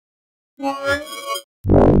Two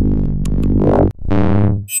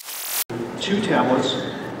tablets,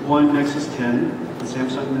 one Nexus 10, the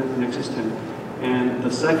Samsung Nexus 10, and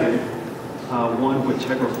the second one with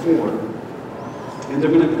Tegra 4. And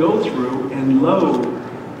they're going to go through and load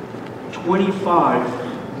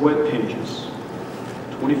 25 web pages.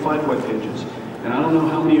 25 web pages. And I don't know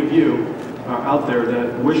how many of you are out there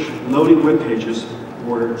that wish loading web pages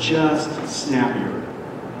were just snappier.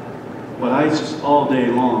 But I just all day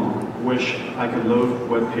long wish I could load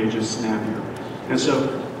web pages snappier. And so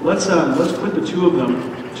let's put the two of them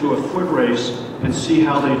to a foot race and see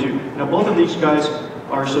how they do. Now both of these guys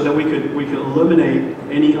are so that we could eliminate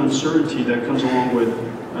any uncertainty that comes along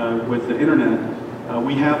with the internet.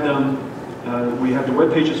 We have the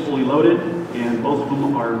web pages fully loaded, and both of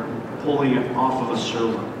them are pulling it off of a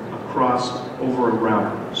server across over a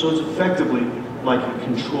router. So it's effectively like a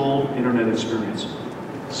controlled internet experience.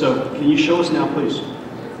 So can you show us now, please?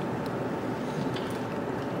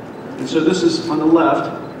 And so this is on the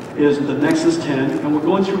left is the Nexus 10, and we're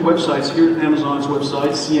going through websites. Here's Amazon's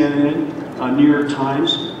website, CNN, New York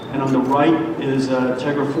Times, and on the right is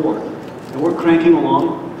Tegra 4. And we're cranking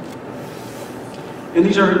along. And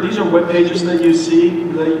these are web pages that you see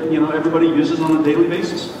that everybody uses on a daily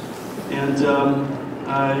basis. And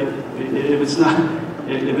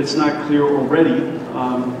if it's not clear already,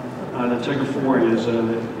 the Tegra 4 is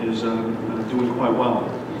doing quite well.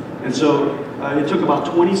 And so it took about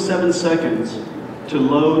 27 seconds to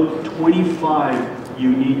load 25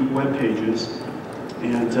 unique web pages.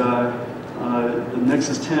 And the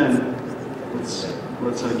Nexus 10, let's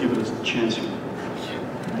give it a chance here.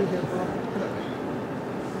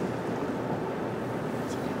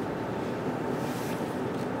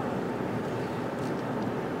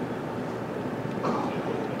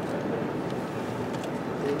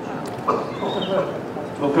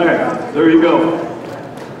 Okay, there you go.